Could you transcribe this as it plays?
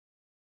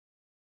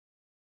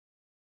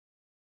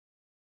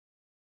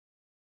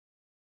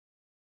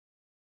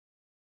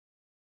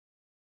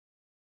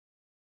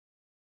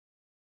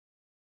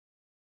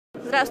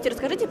Здравствуйте,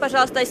 расскажите,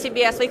 пожалуйста, о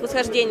себе, о своих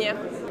восхождениях.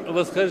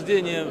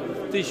 Восхождение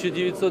в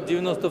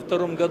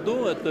 1992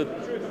 году – это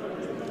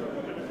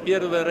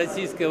первое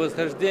российское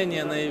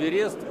восхождение на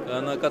Эверест,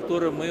 на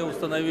котором мы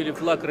установили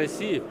флаг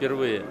России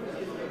впервые.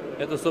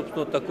 Это,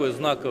 собственно, такое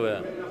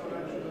знаковое.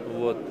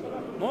 Вот.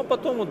 Ну а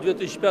потом в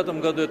 2005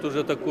 году это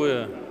уже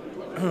такое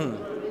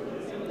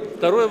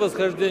второе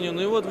восхождение.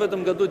 Ну и вот в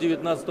этом году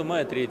 19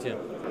 мая третье.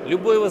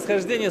 Любое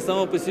восхождение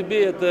само по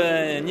себе –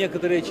 это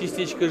некоторая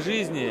частичка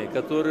жизни,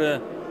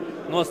 которая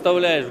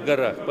оставляешь в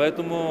горах.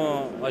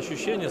 Поэтому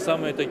ощущения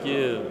самые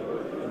такие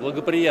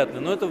благоприятные.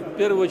 Но это в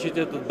первую очередь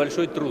это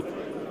большой труд.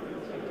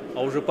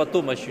 А уже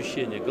потом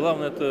ощущения.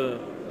 Главное – это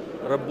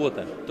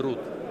работа, труд.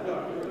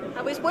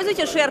 А вы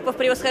используете шерпов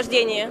при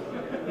восхождении?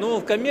 Ну,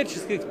 в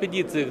коммерческих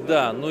экспедициях,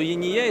 да. Но и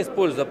не я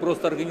использую, а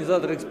просто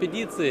организатор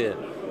экспедиции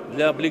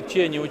для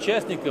облегчения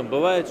участникам.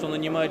 Бывает, что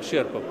нанимает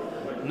шерпов.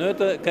 Но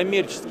это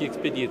коммерческие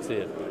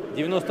экспедиции.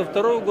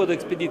 92 года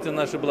экспедиция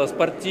наша была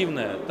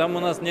спортивная. Там у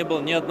нас не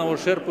было ни одного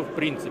шерпа в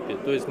принципе.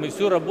 То есть мы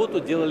всю работу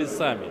делали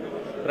сами.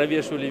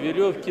 Провешивали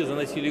веревки,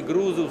 заносили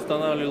грузы,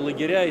 устанавливали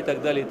лагеря и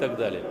так далее, и так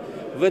далее.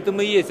 В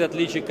этом и есть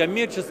отличие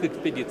коммерческой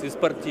экспедиции и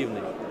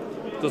спортивной.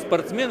 Что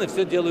спортсмены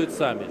все делают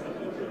сами.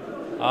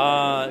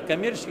 А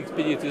коммерческие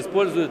экспедиции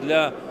используют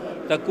для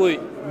такой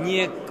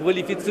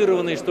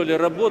неквалифицированной, что ли,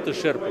 работы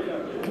шерпов.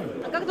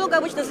 А как долго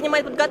обычно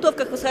занимает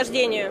подготовка к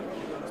восхождению?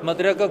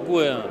 Смотря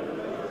какое.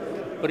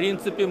 В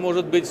принципе,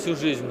 может быть всю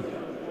жизнь.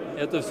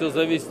 Это все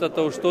зависит от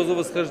того, что за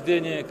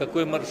восхождение,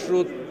 какой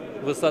маршрут,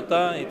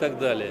 высота и так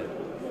далее.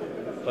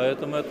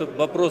 Поэтому это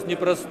вопрос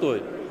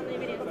непростой.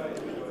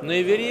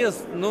 На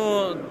Эверест,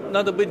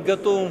 надо быть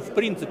готовым в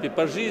принципе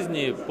по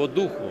жизни, по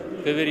духу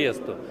к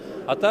Эвересту.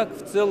 А так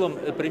в целом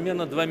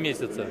примерно 2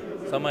 месяца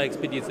сама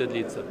экспедиция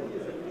длится.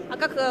 А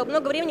как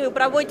много времени вы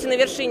проводите на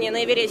вершине,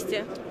 на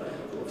Эвересте?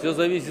 Все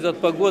зависит от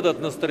погоды, от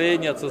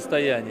настроения, от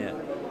состояния.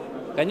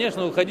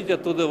 Конечно, уходить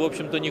оттуда, в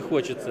общем-то, не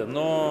хочется,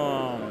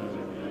 но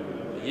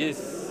есть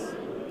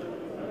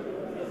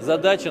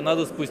задача,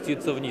 надо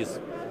спуститься вниз.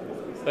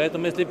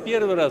 Поэтому, если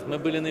первый раз мы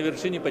были на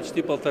вершине почти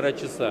 1,5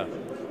 часа,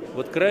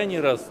 вот крайний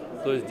раз,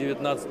 то есть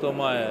 19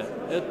 мая,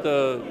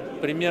 это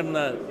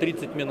примерно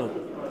 30 минут.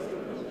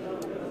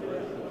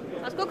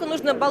 А сколько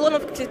нужно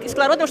баллонов с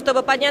кислородом,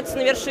 чтобы подняться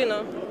на вершину?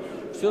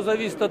 Все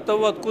зависит от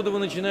того, откуда вы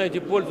начинаете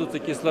пользоваться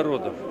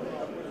кислородом.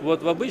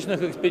 Вот в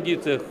обычных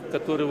экспедициях,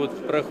 которые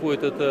вот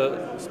проходят, это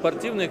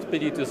спортивные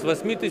экспедиции, с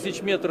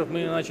 8000 метров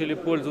мы начали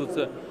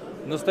пользоваться.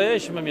 В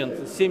настоящий момент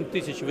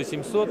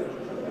 7800.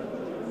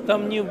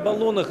 Там не в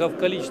баллонах, а в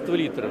количестве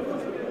литров.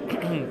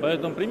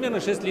 Поэтому примерно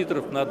 6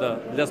 литров надо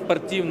для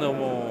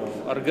спортивного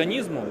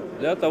организма,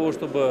 для того,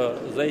 чтобы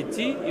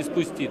зайти и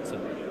спуститься.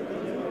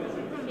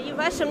 И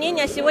ваше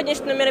мнение о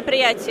сегодняшнем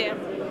мероприятии?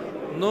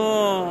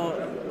 Но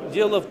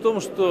дело в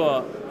том,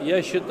 что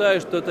я считаю,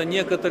 что это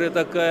некоторая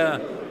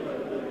такая,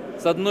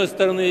 с одной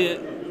стороны,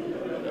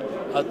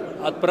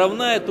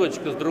 отправная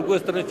точка, с другой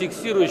стороны,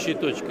 фиксирующая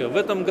точка. В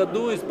этом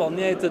году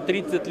исполняется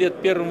 30 лет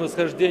первому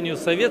восхождению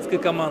советской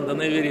команды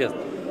на Эверест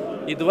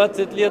и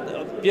 20 лет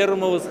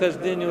первому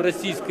восхождению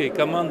российской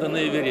команды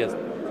на Эверест.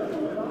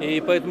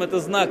 И поэтому это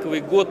знаковый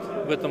год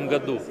в этом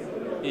году.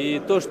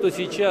 И то, что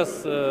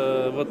сейчас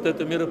вот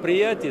это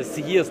мероприятие,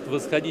 съезд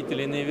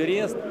восходителей на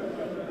Эверест,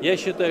 я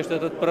считаю, что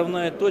это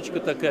отправная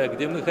точка такая,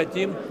 где мы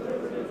хотим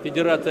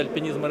Федерация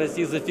альпинизма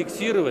России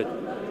зафиксировать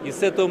и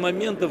с этого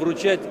момента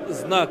вручать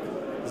знак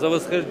за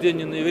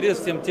восхождение на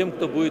Эверест всем тем,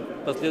 кто будет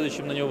в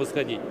последующем на него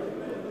восходить.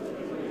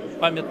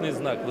 Памятный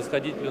знак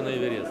восходителю на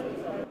Эверест.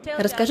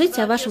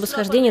 Расскажите о вашем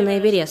восхождении на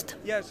Эверест.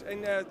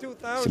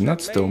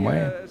 17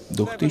 мая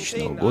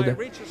 2000 года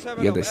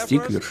я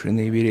достиг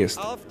вершины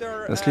Эвереста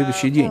на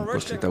следующий день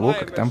после того,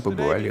 как там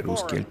побывали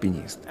русские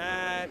альпинисты.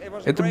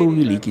 Это был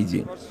великий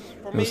день,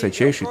 на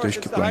высочайшей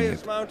точке планеты.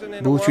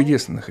 Было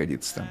чудесно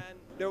находиться там.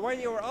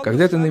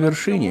 Когда ты на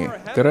вершине,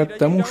 ты рад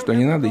тому, что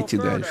не надо идти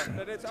дальше.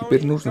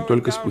 Теперь нужно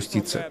только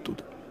спуститься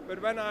оттуда.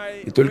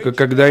 И только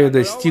когда я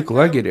достиг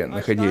лагеря,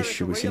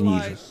 находящегося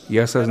ниже,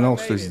 я осознал,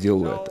 что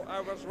сделал это.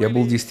 Я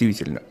был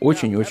действительно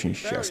очень-очень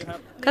счастлив.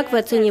 Как вы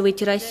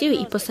оцениваете Россию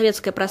и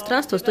постсоветское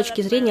пространство с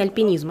точки зрения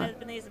альпинизма?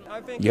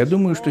 Я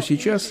думаю, что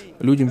сейчас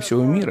людям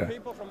всего мира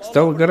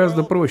стало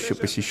гораздо проще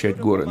посещать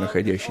горы,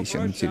 находящиеся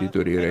на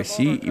территории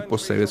России и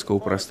постсоветского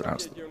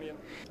пространства.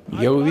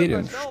 Я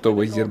уверен, что в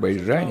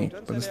Азербайджане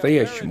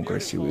по-настоящему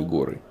красивые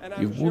горы,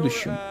 и в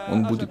будущем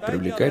он будет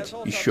привлекать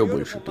еще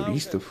больше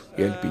туристов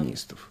и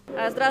альпинистов.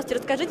 Здравствуйте,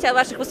 расскажите о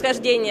ваших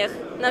восхождениях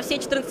на все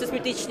 14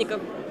 восьмитысячников.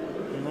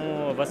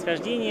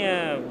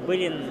 Восхождения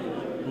были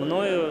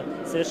мною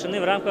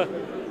совершены в рамках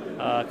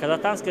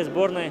казахстанской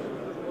сборной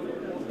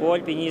по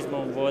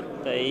альпинизму.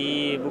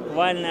 И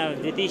буквально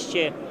в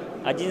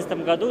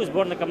 2011 году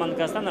сборная команды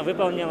Казахстана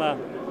выполнила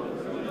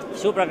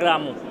всю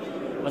программу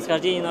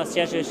восхождения на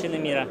высочайшие вершины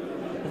мира.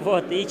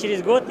 И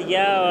через год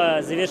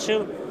я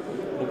завершил,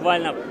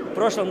 буквально в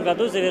прошлом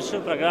году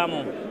завершил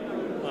программу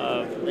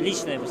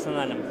личную,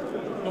 персональную.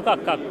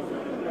 Как?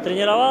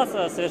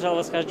 Тренировался, совершал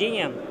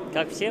восхождение,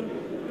 как все.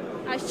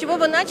 А с чего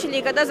вы начали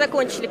и когда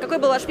закончили? Какой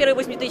был ваш первый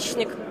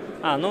восьмитысячник?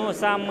 Ну,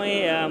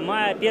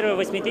 первый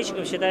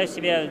восьмитысячником считаю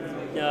себя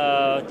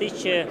в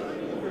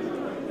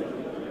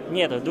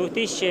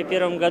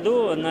 2001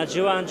 году на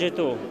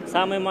G1,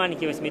 самые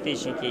маленькие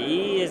восьмитысячники.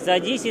 И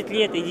за 10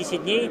 лет и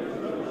 10 дней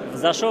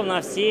взошел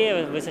на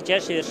все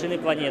высочайшие вершины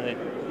планеты.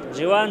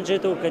 G1,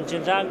 G2,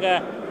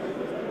 Канченджанга,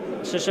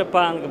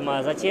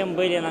 Шишапангма, затем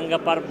были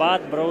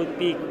Нангапарбат,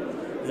 Браудпик,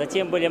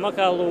 затем были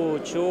Макалу,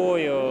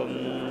 Чою,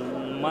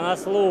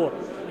 Манаслу,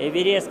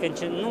 Эверест,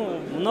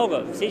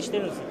 много, все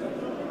 14,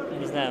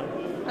 не знаю.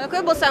 А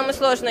какой был самый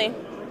сложный?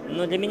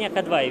 Для меня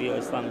К2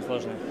 явилась самой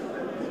сложной.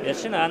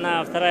 Вершина,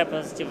 она вторая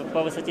по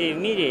высоте в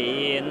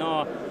мире,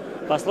 но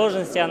по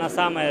сложности она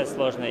самая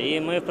сложная. И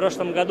мы в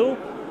прошлом году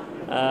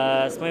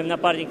с моим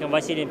напарником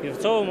Василием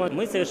Певцовым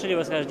мы совершили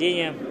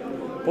восхождение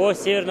по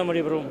северному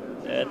ребру.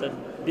 Это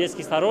без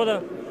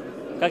кислорода,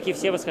 как и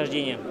все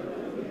восхождения.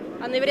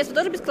 А на Эверест вы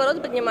тоже без кислорода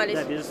поднимались?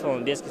 Да,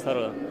 безусловно, без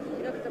кислорода.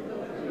 Как это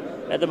было?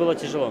 Это было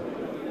тяжело.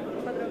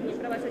 Подробнее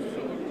про ваши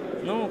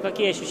ощущения.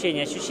 Какие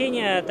ощущения?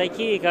 Ощущения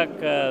такие, как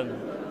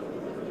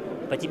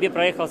по тебе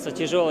проехался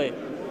тяжелый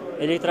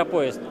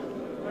электропоезд.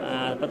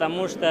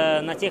 Потому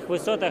что на тех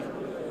высотах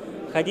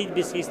ходить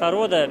без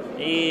кислорода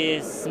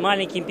и с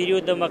маленьким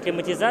периодом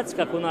акклиматизации,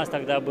 как у нас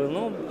тогда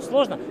был,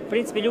 сложно. В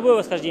принципе, любое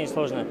восхождение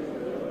сложно.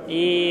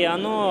 И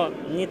оно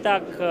не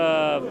так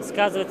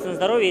сказывается на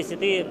здоровье, если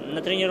ты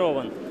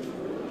натренирован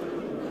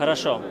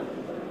хорошо.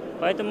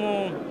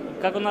 Поэтому,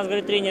 как у нас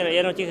говорит тренер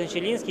Ярослав Тихонович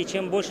Илинский,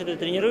 чем больше ты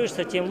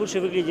тренируешься, тем лучше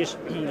выглядишь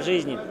в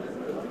жизни.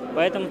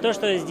 Поэтому то,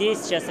 что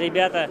здесь сейчас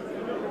ребята,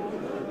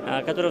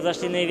 которые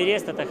взошли на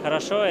Эверест, это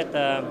хорошо,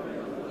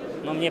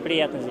 мне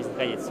приятно здесь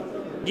находиться.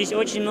 Здесь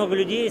очень много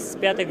людей с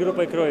 5-й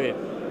группой крови.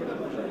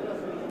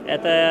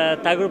 Это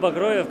та группа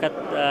крови,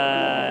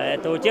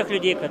 это у тех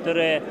людей,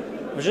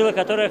 в жилах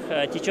которых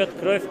течет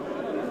кровь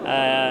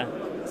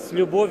с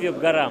любовью к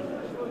горам.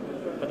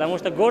 Потому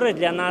что горы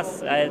для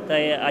нас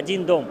это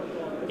один дом.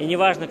 И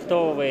неважно,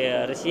 кто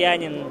вы,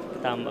 россиянин,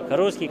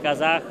 русский,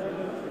 казах,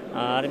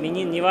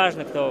 армянин,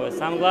 неважно, кто вы.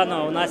 Самое главное,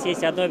 у нас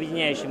есть одно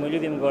объединяющее, мы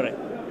любим горы.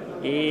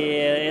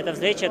 И эта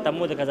встреча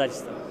тому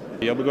доказательство.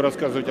 Я буду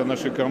рассказывать о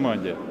нашей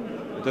команде.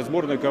 Это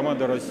сборная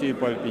команда России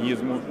по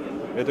альпинизму.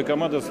 Эта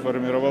команда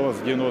сформировалась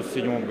в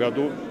 1997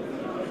 году.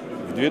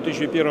 В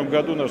 2001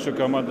 году наша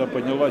команда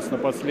поднялась на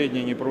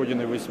последний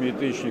непройденный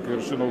восьмитысячник,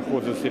 вершину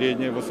ухода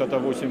средняя, высота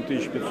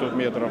 8500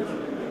 метров.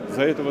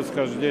 За это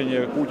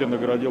восхождение Путин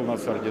наградил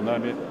нас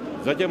орденами.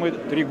 Затем мы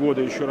 3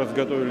 года еще раз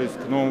готовились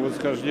к новому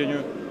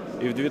восхождению.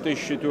 И в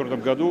 2004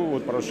 году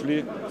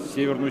прошли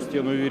северную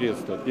стену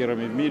Эвереста.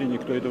 Первыми в мире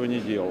никто этого не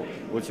делал.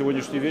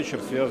 Сегодняшний вечер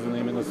связан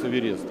именно с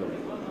Эверестом.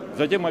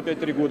 Затем опять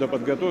 3 года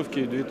подготовки.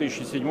 В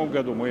 2007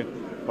 году мы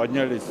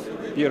поднялись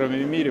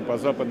первыми в мире по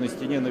западной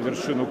стене на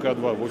вершину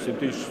К2,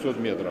 8600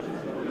 метров.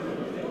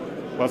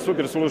 По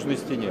суперсложной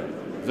стене.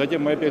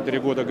 Затем мы опять 3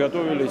 года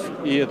готовились.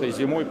 И этой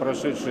зимой,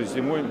 прошедшей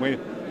зимой, мы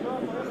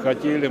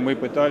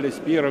пытались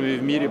первыми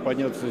в мире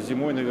подняться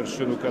зимой на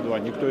вершину К2.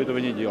 Никто этого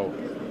не делал.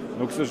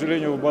 Но, к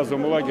сожалению, в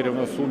базовом лагере у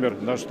нас умер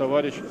наш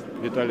товарищ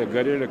Виталий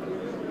Горелик,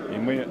 и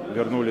мы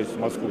вернулись в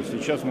Москву.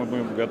 Сейчас мы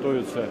будем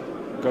готовиться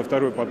ко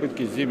второй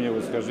попытке зимнего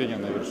восхождения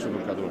на вершину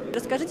К2.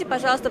 Расскажите,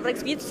 пожалуйста, про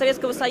экспедицию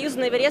Советского Союза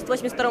на Эверест в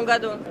 1982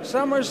 году.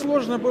 Самое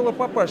сложное было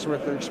попасть в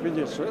эту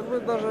экспедицию. Это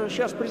даже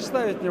сейчас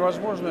представить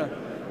невозможно.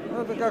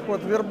 Это как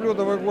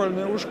верблюдово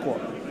игольное ушко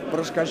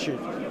проскочить.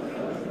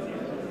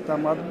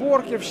 Там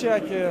отборки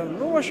всякие.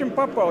 В общем,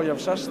 попал я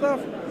в состав.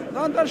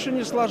 А дальше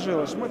не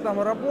сложилось. Мы там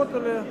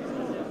работали.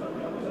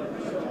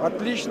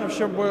 Отлично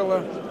все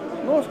было.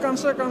 Но в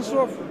конце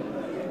концов,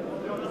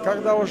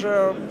 когда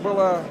уже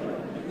было...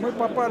 Мы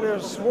попали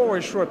с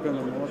Вовой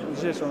Шопиным,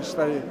 здесь он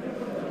стоит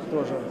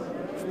тоже,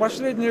 в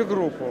последнюю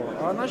группу.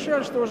 А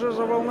начальство уже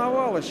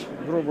заволновалось,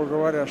 грубо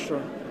говоря, что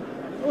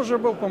уже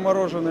был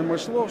помороженный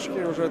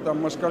Мысловский, уже там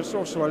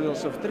Москальцов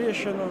свалился в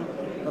трещину,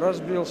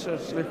 разбился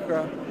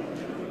слегка.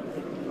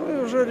 И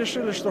уже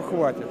решили, что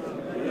хватит.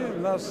 И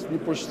нас не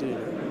пустили.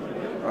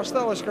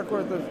 Осталось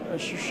какое-то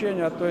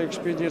ощущение от той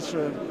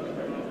экспедиции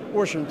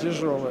очень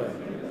тяжелое.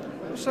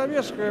 В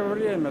советское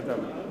время там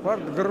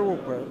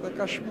партгруппы, это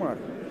кошмар.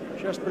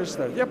 Сейчас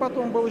представьте. Я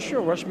потом был еще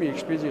в 8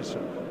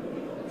 экспедициях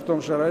в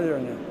том же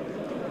районе.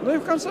 И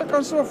в конце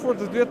концов, в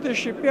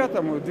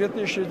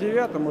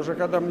 2005-2009, уже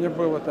когда мне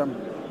было там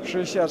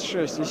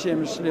 66 и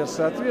 70 лет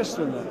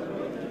соответственно,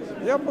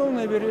 я был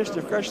на Эвересте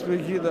в качестве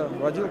гида,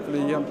 водил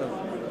клиентов.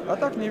 А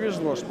так не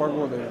везло с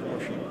погодой, в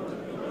общем.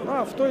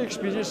 А в той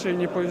экспедиции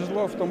не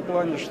повезло в том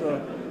плане, что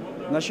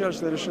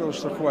начальство решило,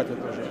 что хватит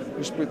уже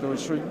испытывать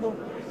судьбу.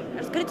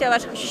 Расскажите о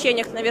ваших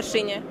ощущениях на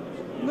вершине.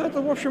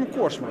 Это, в общем,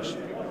 космос.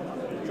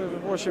 Это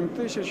 8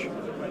 тысяч,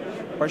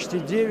 почти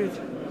 9.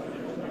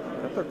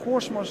 Это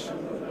космос.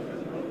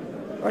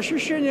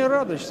 Ощущение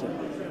радости,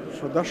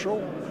 что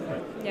дошел.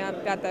 Я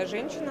 5-я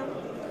женщина,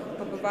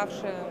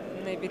 побывавшая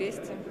на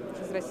Эвересте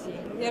из России.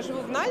 Я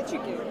живу в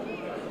Нальчике,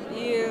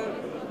 и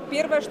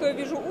первое, что я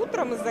вижу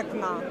утром из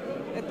окна,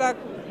 это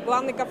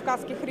главный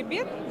Кавказский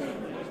хребет.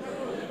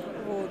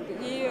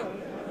 И,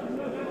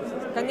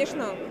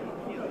 конечно,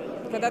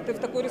 когда ты в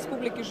такой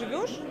республике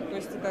живешь, то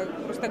есть это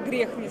просто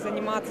грех не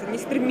заниматься, не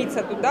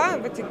стремиться туда,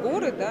 в эти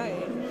горы, да, и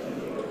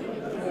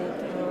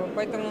вот.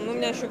 Поэтому, ну, у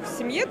меня еще в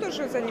семье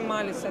тоже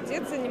занимались,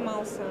 отец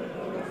занимался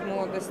в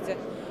молодости,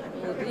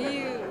 вот,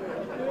 и,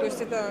 то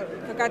есть это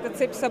какая-то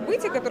цепь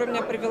событий, которая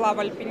меня привела в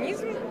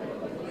альпинизм,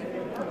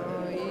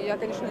 и я,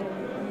 конечно,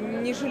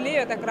 не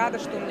жалею, я так рада,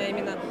 что у меня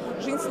именно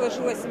жизнь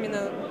сложилась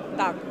именно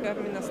так, я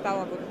именно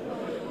стала вот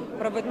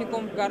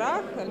проводником в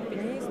горах,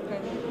 альпинисткой.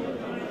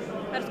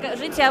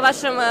 Расскажите о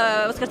вашем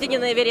восхождении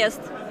на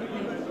Эверест.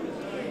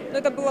 Ну,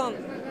 это было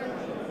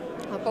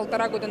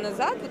 1,5 года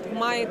назад, вот в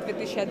мае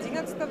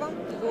 2011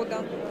 года.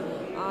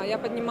 Я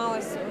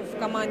поднималась в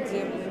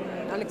команде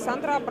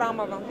Александра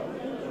Абрамова.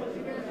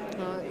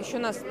 Еще у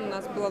нас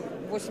было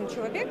 8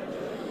 человек,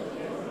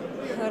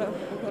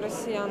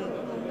 россиян.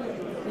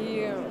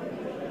 И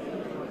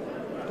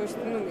то есть,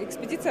 ну,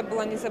 экспедиция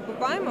была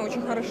незабываемая,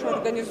 очень хорошо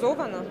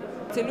организована.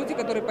 Те люди,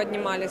 которые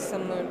поднимались со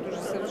мной,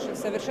 тоже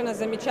совершенно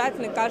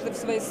замечательные, каждый в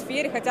своей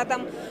сфере, хотя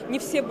там не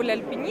все были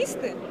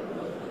альпинисты,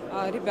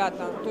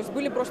 ребята, то есть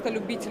были просто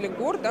любители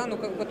гор, да, ну,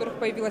 у которых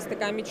появилась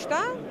такая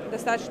мечта,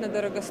 достаточно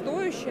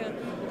дорогостоящая,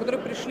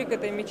 которые пришли к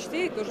этой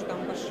мечте и тоже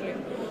там пошли.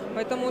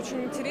 Поэтому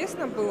очень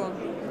интересно было,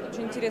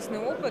 очень интересный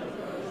опыт.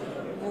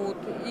 Вот.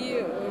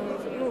 И,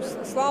 ну,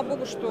 слава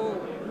богу, что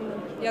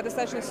я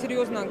достаточно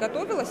серьезно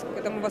готовилась к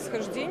этому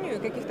восхождению, и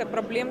каких-то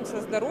проблем со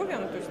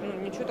здоровьем, то есть,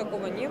 ну, ничего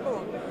такого не было.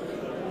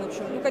 В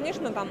общем, ну,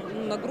 конечно, там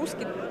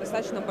нагрузки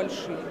достаточно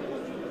большие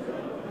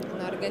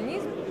на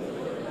организм.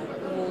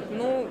 Вот.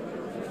 Но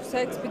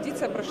вся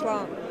экспедиция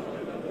прошла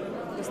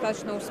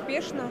достаточно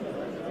успешно.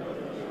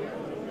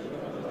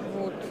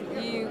 Вот.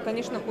 И,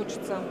 конечно,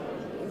 хочется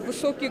в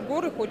высокие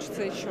горы,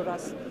 хочется еще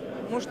раз.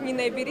 Может, не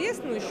на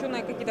Эверест, но еще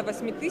на какие-то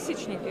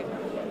 8000-ники.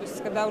 То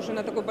есть, когда уже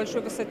на такой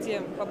большой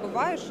высоте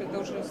побываешь, это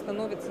уже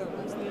становится,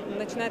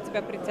 начинает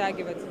тебя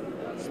притягивать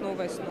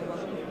снова и снова.